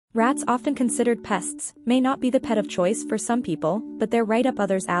Rats, often considered pests, may not be the pet of choice for some people, but they're right up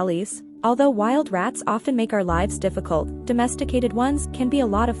others' alleys. Although wild rats often make our lives difficult, domesticated ones can be a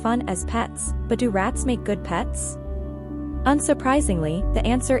lot of fun as pets. But do rats make good pets? Unsurprisingly, the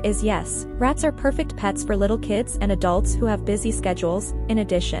answer is yes. Rats are perfect pets for little kids and adults who have busy schedules. In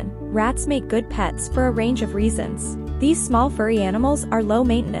addition, rats make good pets for a range of reasons. These small furry animals are low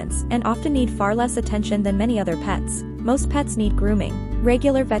maintenance and often need far less attention than many other pets. Most pets need grooming,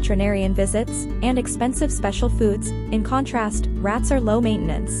 regular veterinarian visits, and expensive special foods. In contrast, rats are low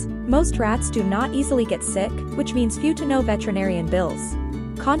maintenance. Most rats do not easily get sick, which means few to no veterinarian bills.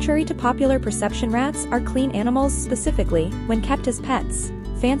 Contrary to popular perception, rats are clean animals, specifically when kept as pets.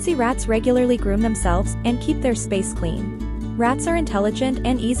 Fancy rats regularly groom themselves and keep their space clean. Rats are intelligent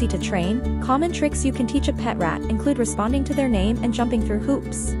and easy to train. Common tricks you can teach a pet rat include responding to their name and jumping through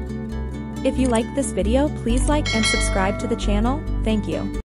hoops. If you liked this video, please like and subscribe to the channel. Thank you.